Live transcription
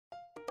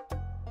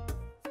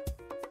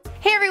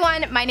Hey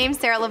everyone, my name's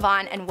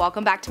Lavonne and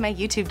welcome back to my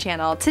YouTube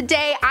channel.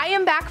 Today I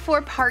am back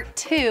for part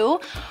 2,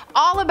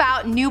 all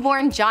about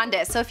newborn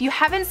jaundice. So if you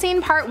haven't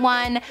seen part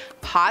 1,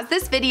 pause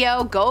this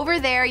video, go over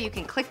there. You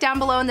can click down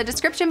below in the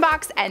description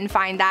box and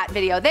find that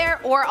video there,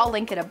 or I'll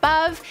link it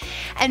above.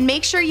 And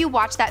make sure you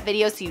watch that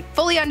video so you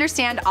fully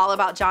understand all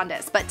about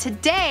jaundice. But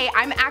today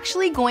I'm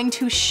actually going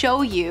to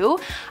show you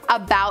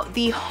about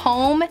the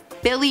home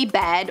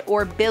bili-bed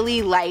or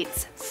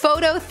bili-lights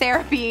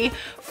phototherapy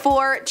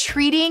for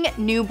treating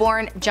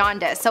newborn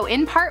jaundice. So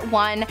in part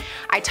 1,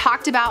 I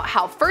talked about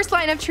how first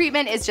line of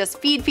treatment is just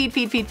feed.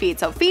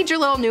 So feed your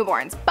little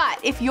newborns. But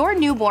if your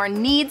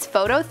newborn needs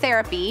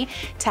phototherapy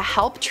to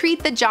help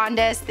treat the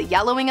jaundice, the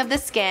yellowing of the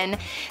skin,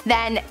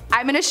 then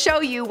I'm gonna show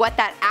you what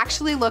that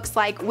actually looks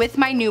like with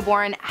my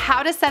newborn,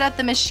 how to set up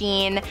the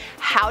machine,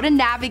 how to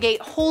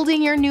navigate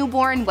holding your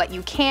newborn, what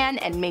you can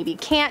and maybe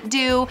can't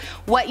do,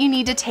 what you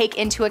need to take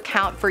into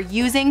account for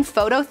using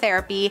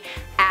phototherapy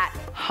at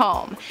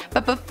home.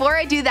 But before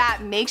I do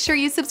that, make sure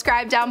you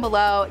subscribe down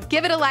below,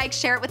 give it a like,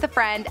 share it with a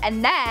friend,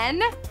 and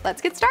then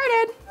let's get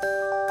started.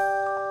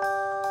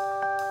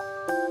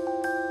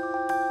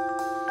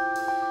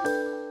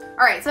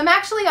 All right, so I'm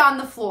actually on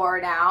the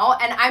floor now,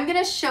 and I'm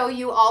gonna show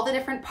you all the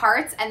different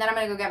parts, and then I'm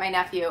gonna go get my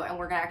nephew, and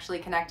we're gonna actually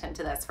connect him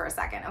to this for a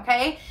second,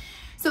 okay?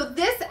 So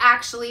this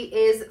actually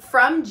is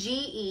from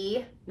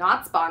GE,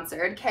 not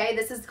sponsored, okay?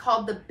 This is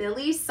called the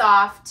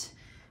bili-soft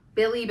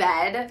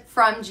bili-bed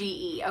from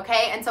GE,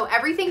 okay? And so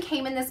everything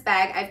came in this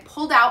bag. I've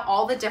pulled out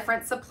all the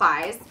different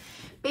supplies.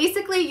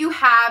 Basically, you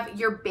have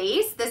your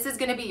base. This is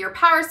gonna be your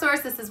power source.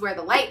 This is where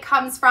the light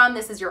comes from.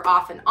 This is your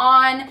off and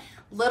on,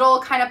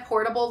 little kind of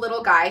portable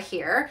little guy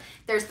here.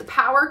 There's the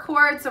power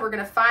cord, so we're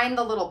gonna find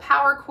the little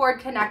power cord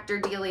connector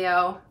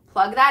dealio,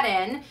 plug that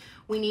in.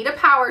 We need a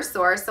power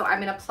source, so I'm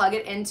gonna plug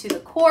it into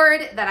the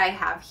cord that I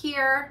have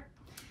here.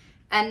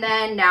 And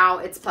then now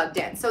it's plugged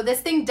in. So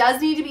this thing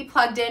does need to be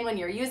plugged in when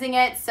you're using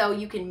it, so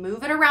you can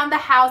move it around the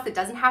house. It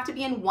doesn't have to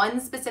be in one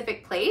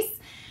specific place,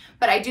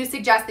 but I do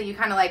suggest that you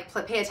kind of like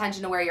pay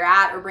attention to where you're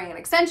at or bring an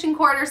extension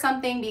cord or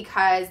something,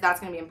 because that's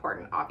gonna be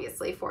important,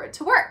 obviously, for it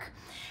to work.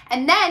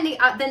 And then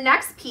the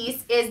next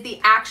piece is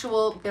the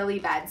actual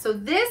bili-bed. So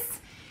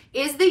this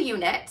is the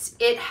unit.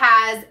 It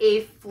has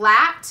a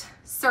flat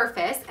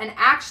surface, and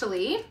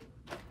actually,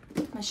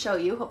 I'm gonna show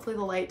you, hopefully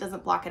the light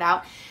doesn't block it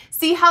out.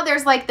 See how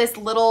there's like this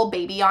little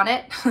baby on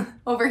it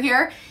over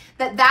here?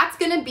 That's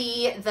gonna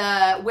be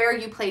where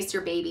you place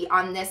your baby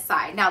on this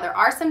side. Now there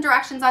are some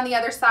directions on the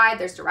other side.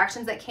 There's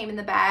directions that came in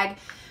the bag.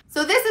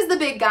 So this is the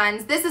big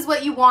guns. This is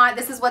what you want.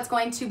 This is what's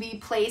going to be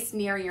placed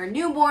near your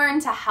newborn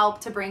to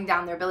help to bring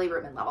down their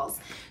bilirubin levels.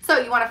 So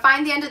you wanna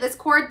find the end of this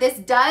cord. This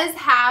does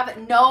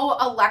have no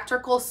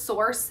electrical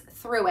source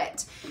through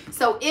it.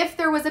 So if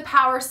there was a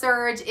power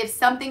surge, if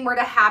something were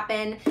to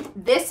happen,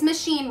 this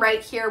machine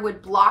right here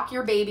would block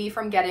your baby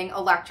from getting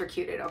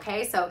electrocuted,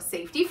 okay? So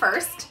safety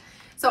first.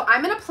 So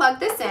I'm gonna plug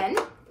this in,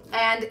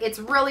 and it's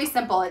really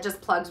simple. It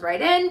just plugs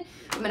right in.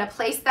 I'm gonna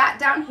place that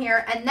down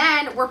here, and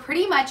then we're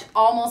pretty much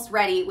almost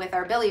ready with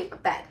our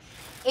bili-bed.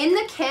 In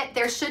the kit,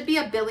 there should be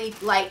a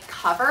bili-light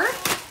cover.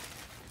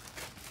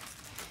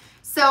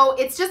 So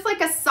it's just like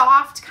a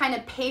soft kind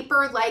of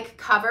paper-like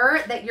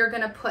cover that you're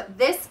gonna put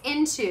this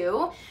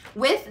into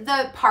with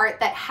the part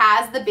that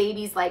has the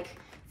baby's like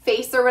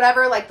face or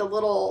whatever, like the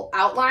little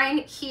outline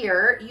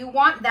here. You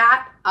want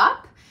that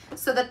up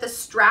so that the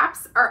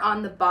straps are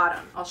on the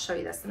bottom. I'll show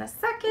you this in a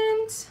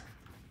second.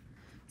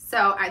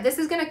 So this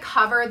is gonna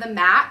cover the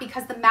mat,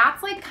 because the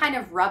mat's like kind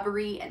of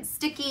rubbery and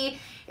sticky.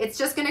 It's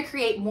just gonna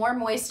create more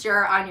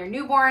moisture on your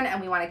newborn,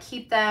 and we wanna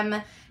keep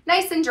them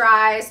nice and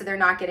dry so they're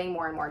not getting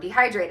more and more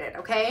dehydrated,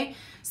 okay?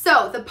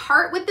 So the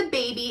part with the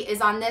baby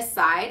is on this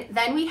side,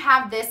 then we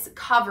have this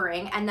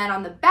covering, and then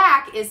on the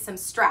back is some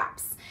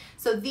straps.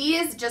 So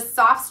these just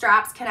soft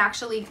straps can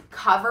actually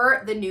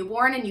cover the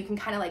newborn, and you can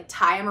kind of like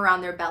tie them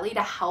around their belly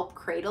to help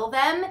cradle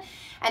them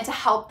and to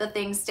help the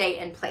thing stay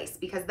in place,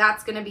 because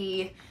that's gonna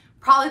be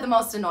probably the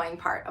most annoying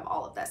part of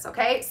all of this,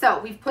 okay? So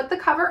we've put the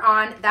cover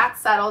on,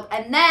 that's settled,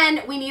 and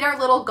then we need our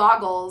little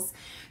goggles.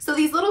 So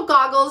these little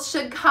goggles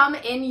should come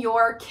in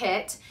your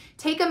kit.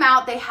 Take them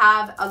out, they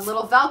have a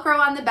little Velcro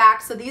on the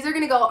back, so these are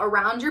gonna go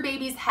around your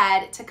baby's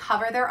head to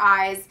cover their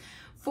eyes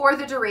for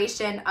the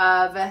duration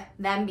of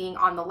them being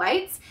on the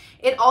lights.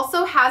 It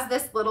also has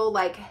this little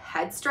like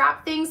head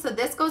strap thing, so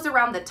this goes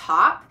around the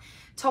top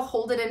to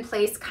hold it in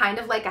place, kind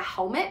of like a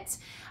helmet.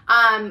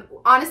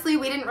 Honestly,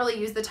 we didn't really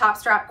use the top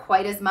strap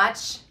quite as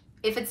much.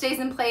 If it stays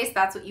in place,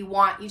 that's what you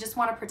want. You just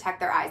want to protect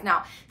their eyes.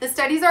 Now, the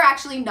studies are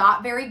actually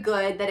not very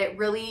good that it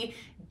really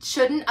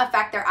shouldn't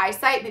affect their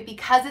eyesight, but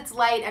because it's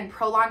light and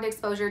prolonged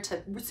exposure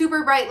to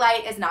super bright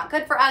light is not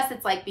good for us.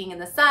 It's like being in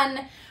the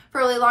sun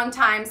for a really long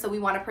time, so we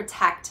want to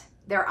protect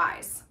their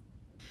eyes.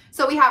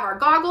 So we have our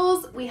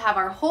goggles, we have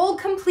our whole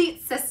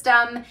complete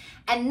system,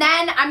 and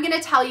then I'm gonna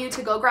tell you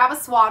to go grab a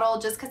swaddle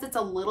just because it's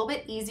a little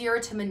bit easier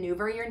to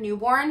maneuver your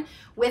newborn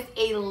with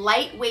a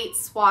lightweight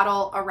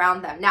swaddle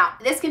around them. Now,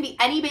 this can be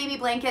any baby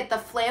blanket. The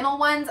flannel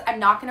ones I'm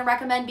not gonna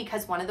recommend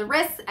because one of the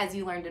risks, as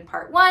you learned in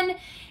part 1,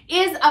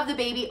 is of the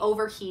baby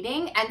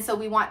overheating, and so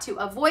we want to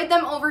avoid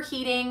them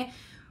overheating.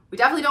 We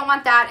definitely don't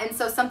want that, and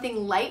so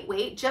something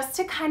lightweight just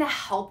to kind of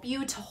help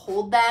you to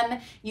hold them.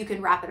 You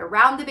can wrap it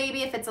around the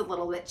baby if it's a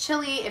little bit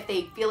chilly, if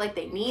they feel like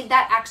they need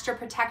that extra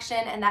protection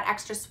and that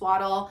extra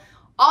swaddle.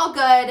 All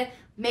good.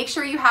 Make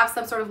sure you have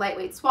some sort of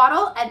lightweight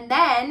swaddle, and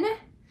then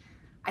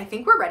I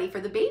think we're ready for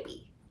the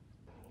baby.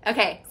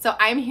 Okay, so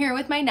I'm here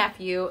with my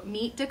nephew.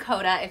 Meet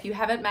Dakota. If you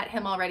haven't met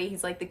him already,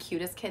 he's like the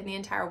cutest kid in the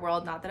entire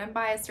world. Not that I'm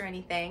biased or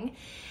anything.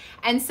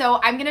 And so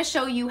I'm gonna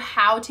show you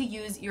how to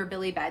use your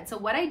bili-bed. So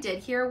what I did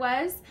here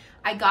was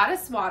I got a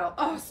swaddle.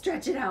 Oh,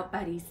 stretch it out,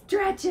 buddy.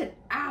 Stretch it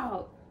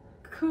out.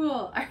 Cool.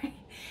 All right.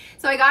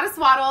 So I got a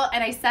swaddle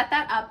and I set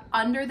that up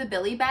under the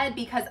bili-bed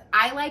because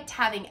I liked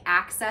having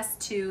access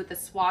to the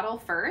swaddle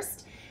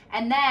first.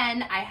 And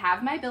then I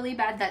have my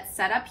bili-bed that's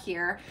set up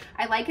here.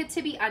 I like it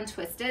to be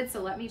untwisted, so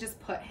let me just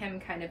put him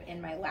kind of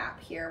in my lap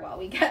here while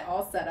we get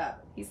all set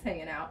up. He's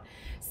hanging out.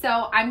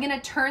 So I'm gonna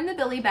turn the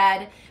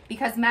bili-bed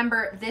because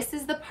remember, this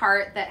is the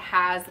part that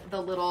has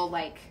the little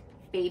like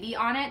baby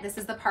on it. This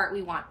is the part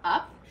we want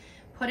up.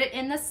 Put it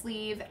in the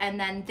sleeve, and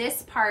then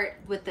this part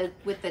with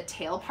the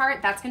tail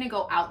part, that's gonna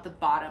go out the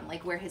bottom,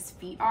 like where his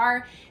feet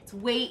are. It's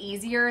way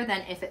easier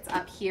than if it's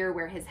up here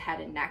where his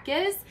head and neck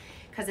is,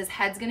 because his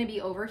head's gonna be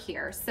over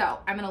here. So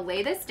I'm gonna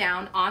lay this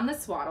down on the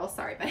swaddle,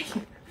 sorry buddy.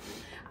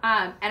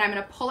 And I'm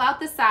gonna pull out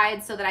the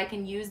side so that I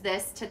can use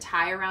this to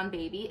tie around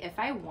baby if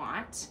I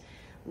want.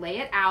 Lay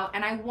it out,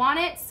 and I want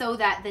it so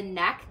that the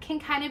neck can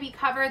kind of be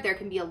covered. There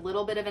can be a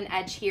little bit of an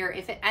edge here.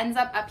 If it ends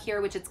up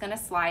here, which it's gonna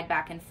slide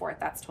back and forth,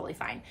 that's totally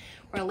fine.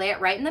 We're gonna lay it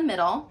right in the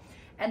middle.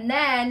 And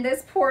then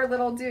this poor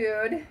little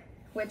dude,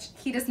 which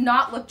he does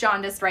not look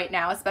jaundiced right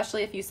now,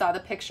 especially if you saw the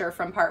picture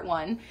from part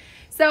 1.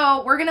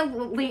 So we're gonna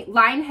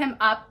line him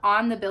up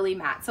on the bili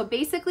mat. So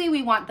basically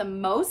we want the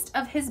most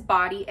of his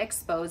body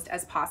exposed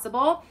as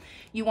possible.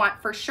 You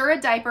want for sure a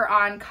diaper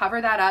on,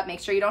 cover that up, make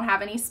sure you don't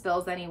have any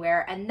spills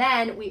anywhere. And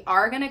then we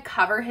are gonna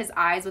cover his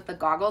eyes with the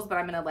goggles, but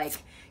I'm gonna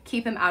like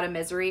keep him out of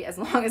misery as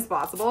long as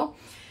possible.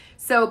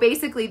 So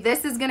basically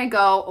this is gonna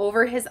go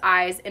over his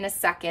eyes in a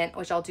second,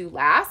 which I'll do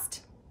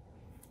last.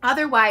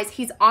 Otherwise,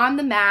 he's on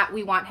the mat.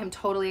 We want him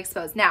totally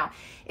exposed. Now,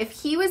 if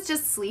he was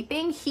just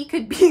sleeping, he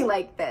could be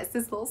like this,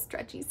 his little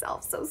stretchy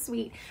self, so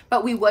sweet.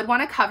 But we would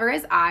want to cover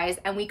his eyes,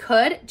 and we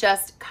could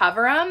just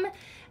cover him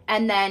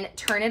and then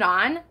turn it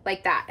on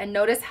like that. And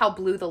notice how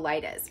blue the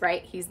light is,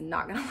 right? He's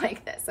not gonna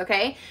like this,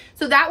 okay?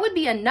 So that would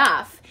be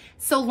enough,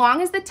 so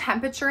long as the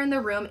temperature in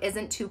the room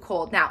isn't too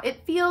cold. Now, he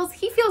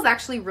feels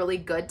actually really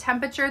good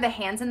temperature. The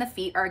hands and the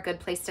feet are a good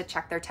place to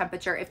check their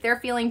temperature. If they're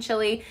feeling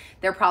chilly,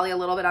 they're probably a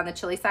little bit on the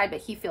chilly side, but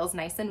he feels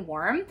nice and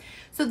warm.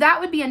 So that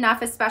would be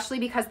enough, especially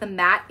because the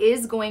mat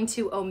is going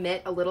to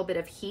omit a little bit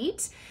of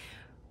heat.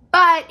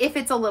 But if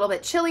it's a little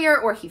bit chillier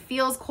or he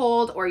feels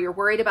cold or you're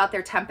worried about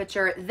their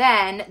temperature,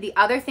 then the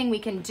other thing we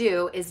can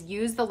do is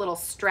use the little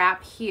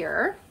strap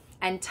here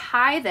and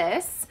tie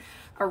this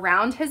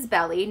around his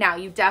belly. Now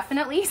you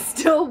definitely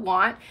still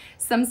want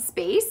some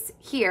space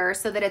here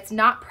so that it's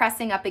not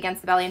pressing up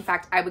against the belly. In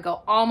fact, I would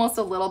go almost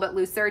a little bit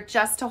looser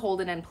just to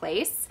hold it in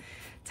place.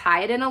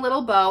 Tie it in a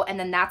little bow, and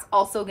then that's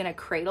also gonna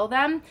cradle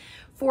them.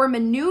 For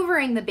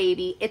maneuvering the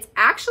baby, it's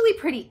actually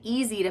pretty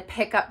easy to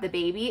pick up the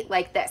baby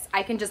like this.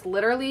 I can just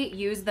literally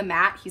use the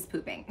mat. He's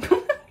pooping.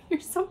 You're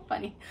so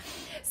funny.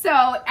 So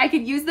I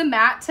could use the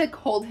mat to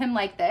hold him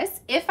like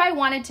this. If I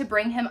wanted to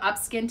bring him up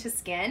skin to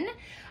skin,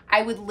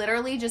 I would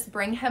literally just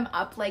bring him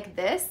up like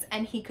this,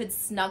 and he could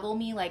snuggle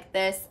me like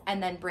this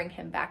and then bring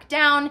him back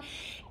down.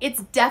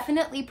 It's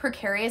definitely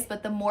precarious,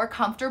 but the more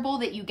comfortable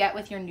that you get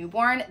with your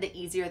newborn, the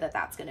easier that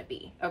that's gonna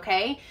be,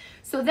 okay?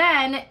 So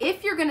then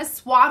if you're gonna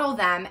swaddle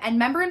them, and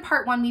remember in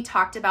part 1, we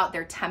talked about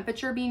their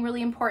temperature being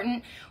really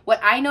important. What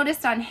I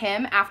noticed on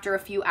him after a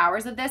few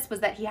hours of this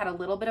was that he had a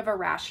little bit of a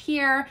rash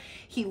here.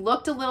 He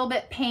looked a little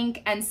bit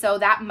pink, and so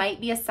that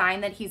might be a sign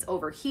that he's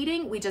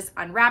overheating. We just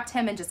unwrapped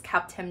him and just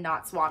kept him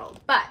not swaddled.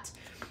 But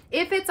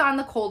if it's on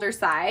the colder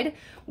side,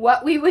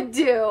 what we would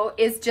do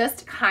is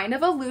just kind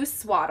of a loose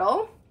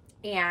swaddle,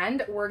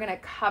 and we're gonna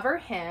cover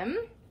him.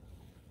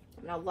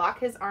 I'm gonna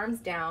lock his arms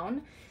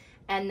down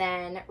and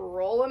then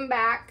roll him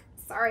back,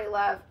 sorry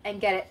love,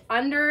 and get it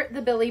under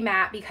the bili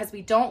mat because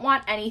we don't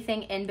want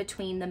anything in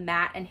between the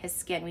mat and his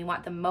skin. We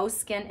want the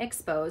most skin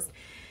exposed.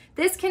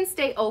 This can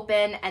stay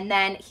open, and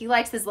then he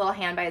likes his little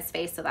hand by his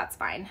face, so that's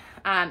fine.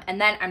 And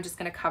then I'm just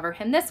gonna cover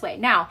him this way.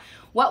 Now,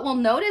 what we'll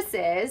notice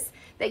is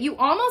that you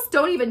almost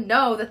don't even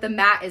know that the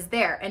mat is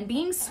there, and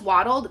being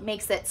swaddled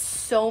makes it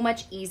so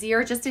much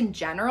easier just in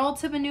general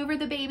to maneuver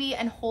the baby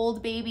and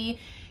hold baby.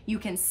 You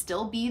can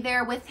still be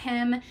there with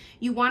him.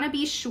 You want to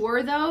be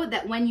sure though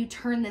that when you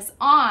turn this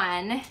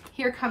on,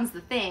 here comes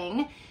the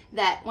thing,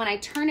 that when I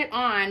turn it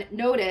on,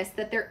 notice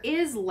that there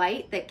is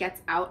light that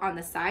gets out on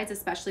the sides,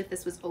 especially if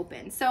this was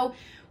open. So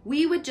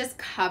we would just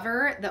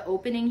cover the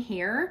opening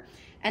here,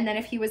 and then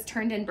if he was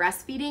turned in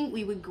breastfeeding,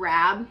 we would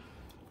grab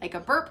like a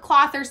burp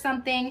cloth or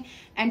something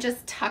and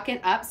just tuck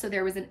it up so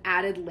there was an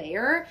added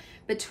layer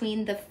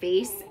between the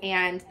face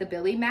and the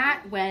billy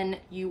mat when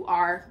you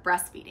are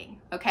breastfeeding,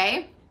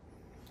 okay?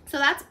 So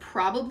that's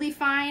probably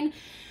fine,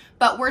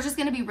 but we're just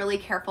gonna be really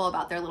careful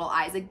about their little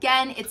eyes.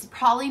 Again, it's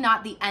probably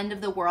not the end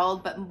of the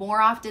world, but more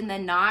often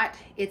than not,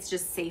 it's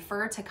just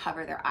safer to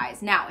cover their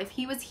eyes. Now, if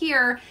he was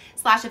here,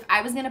 slash if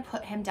I was gonna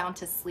put him down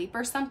to sleep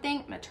or something,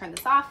 I'm gonna turn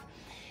this off.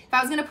 If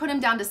I was gonna put him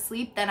down to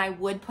sleep, then I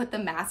would put the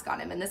mask on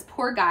him. And this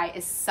poor guy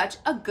is such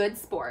a good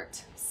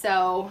sport.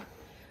 So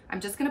I'm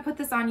just gonna put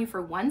this on you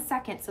for 1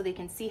 second so they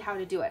can see how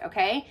to do it,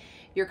 okay?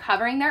 You're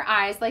covering their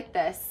eyes like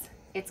this.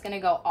 It's gonna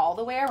go all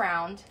the way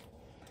around,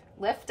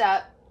 lift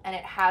up, and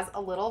it has a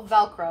little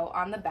Velcro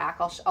on the back.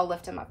 I'll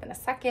lift him up in a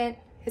second.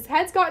 His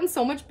head's gotten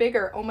so much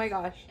bigger. Oh my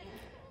gosh.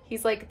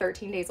 He's like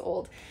 13 days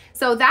old.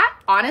 So that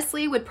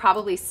honestly would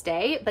probably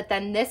stay, but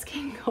then this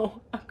can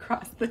go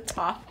across the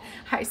top.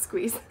 Hi,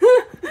 squeeze.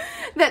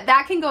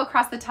 that can go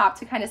across the top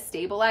to kind of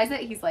stabilize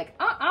it. He's like,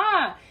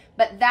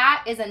 but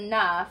that is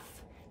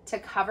enough to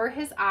cover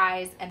his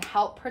eyes and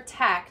help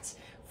protect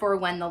for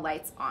when the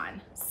light's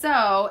on.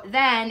 So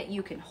then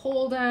you can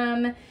hold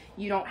him.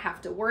 You don't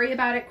have to worry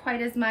about it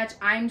quite as much.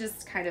 I'm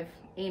just kind of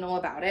anal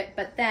about it,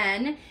 but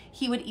then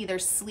he would either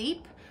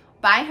sleep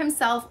by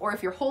himself, or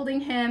if you're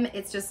holding him,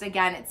 it's just,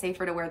 again, it's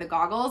safer to wear the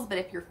goggles. But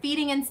if you're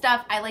feeding and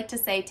stuff, I like to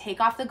say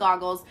take off the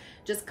goggles,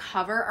 just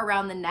cover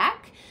around the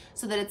neck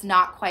so that it's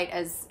not quite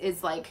as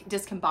like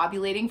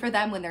discombobulating for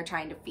them when they're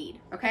trying to feed,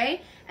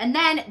 okay? And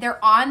then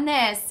they're on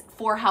this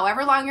for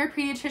however long your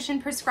pediatrician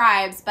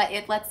prescribes, but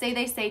let's say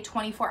they say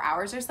 24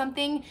 hours or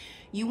something,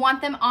 you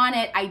want them on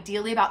it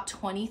ideally about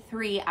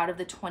 23 out of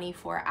the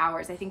 24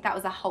 hours. I think that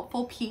was a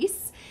helpful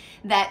piece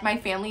that my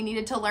family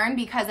needed to learn,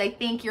 because I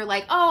think you're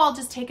like, oh, I'll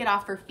just take it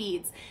off for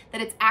feeds. That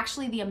it's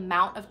actually the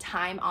amount of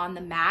time on the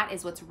mat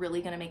is what's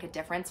really gonna make a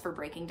difference for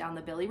breaking down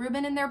the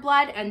bilirubin in their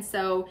blood. And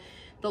so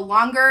the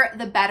longer,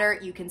 the better.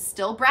 You can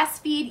still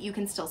breastfeed, you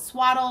can still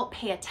swaddle,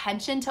 pay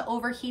attention to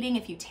overheating.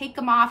 If you take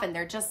them off and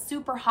they're just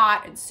super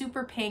hot and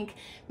super pink,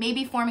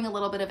 maybe forming a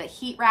little bit of a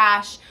heat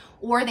rash,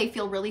 or they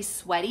feel really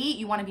sweaty,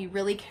 you wanna be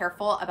really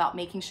careful about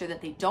making sure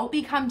that they don't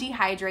become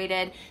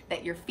dehydrated,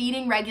 that you're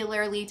feeding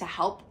regularly to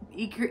help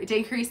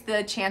decrease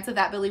the chance of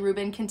that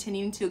bilirubin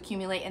continuing to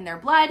accumulate in their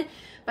blood.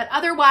 But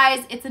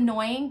otherwise, it's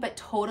annoying, but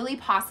totally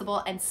possible,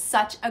 and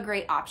such a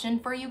great option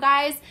for you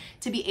guys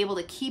to be able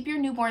to keep your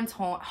newborns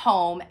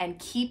home and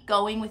keep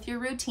going with your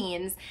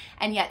routines,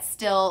 and yet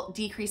still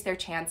decrease their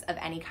chance of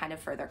any kind of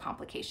further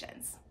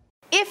complications.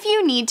 If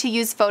you need to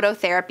use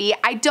phototherapy,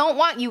 I don't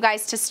want you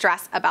guys to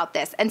stress about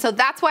this. And so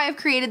that's why I've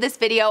created this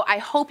video. I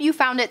hope you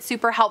found it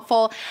super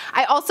helpful.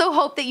 I also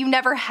hope that you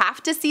never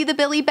have to see the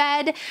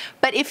bili-bed,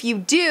 but if you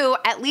do,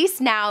 at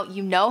least now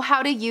you know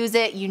how to use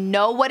it, you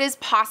know what is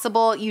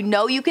possible, you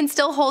know you can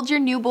still hold your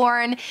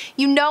newborn,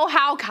 you know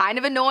how kind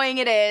of annoying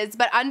it is,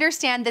 but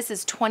understand this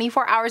is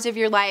 24 hours of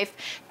your life,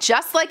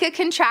 just like a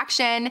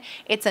contraction.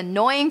 It's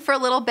annoying for a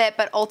little bit,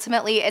 but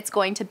ultimately it's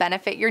going to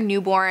benefit your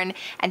newborn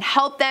and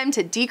help them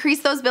to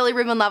decrease those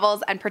bilirubin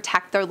levels and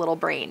protect their little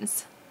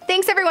brains.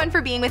 Thanks everyone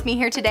for being with me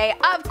here today.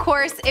 Of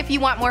course, if you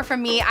want more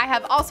from me, I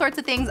have all sorts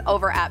of things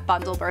over at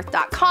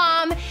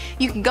bundlebirth.com.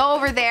 You can go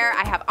over there.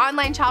 I have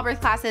online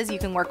childbirth classes. You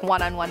can work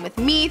one-on-one with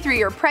me through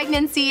your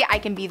pregnancy. I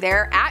can be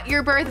there at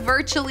your birth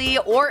virtually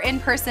or in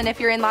person if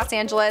you're in Los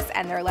Angeles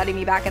and they're letting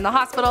me back in the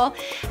hospital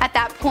at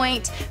that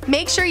point.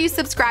 Make sure you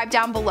subscribe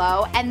down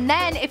below. And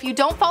then if you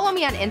don't follow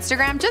me on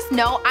Instagram, just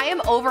know I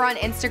am over on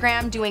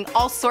Instagram doing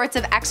all sorts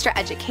of extra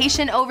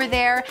education over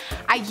there.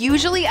 I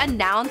usually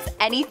announce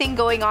anything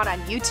going on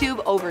YouTube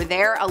over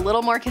there a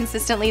little more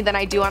consistently than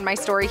I do on my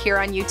story here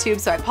on YouTube,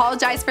 so I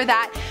apologize for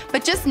that.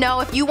 But just know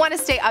if you want to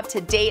stay up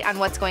to date on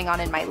what's going on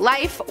in my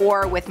life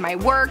or with my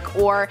work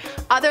or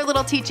other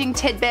little teaching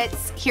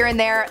tidbits here and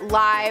there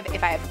live,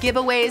 if I have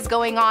giveaways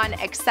going on,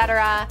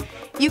 etc.,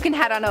 you can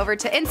head on over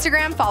to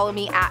Instagram, follow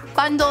me at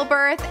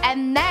BundleBirth,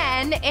 and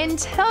then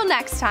until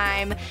next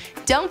time,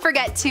 don't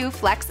forget to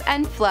flex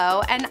and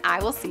flow, and I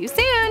will see you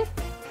soon.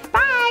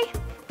 Bye!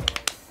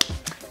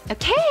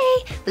 Okay,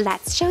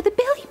 let's show the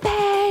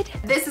bili-bed.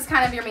 This is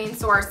kind of your main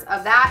source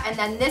of that, and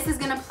then this is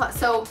gonna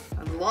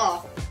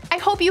I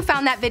hope you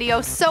found that video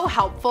so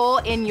helpful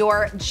in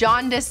your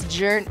jaundice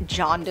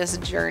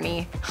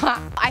journey.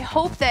 I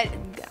hope that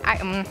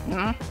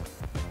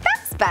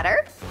that's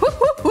better.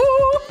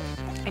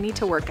 I need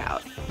to work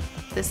out.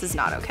 This is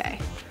not okay.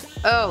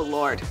 Oh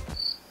Lord.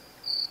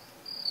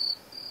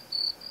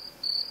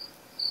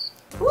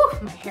 Whew,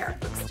 my hair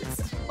looks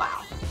just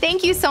wow.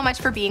 Thank you so much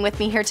for being with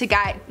me here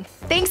today.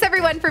 Thanks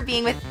everyone for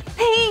being with,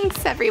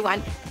 thanks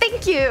everyone.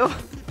 Thank you.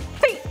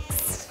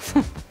 Thanks.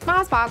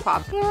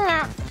 Pop.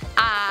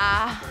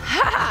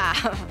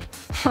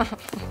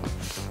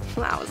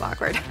 That was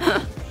awkward.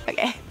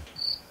 Okay.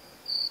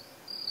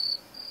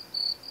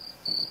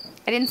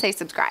 I didn't say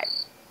subscribe.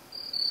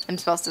 I'm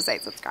supposed to say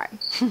subscribe.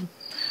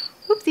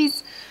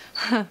 Oopsies.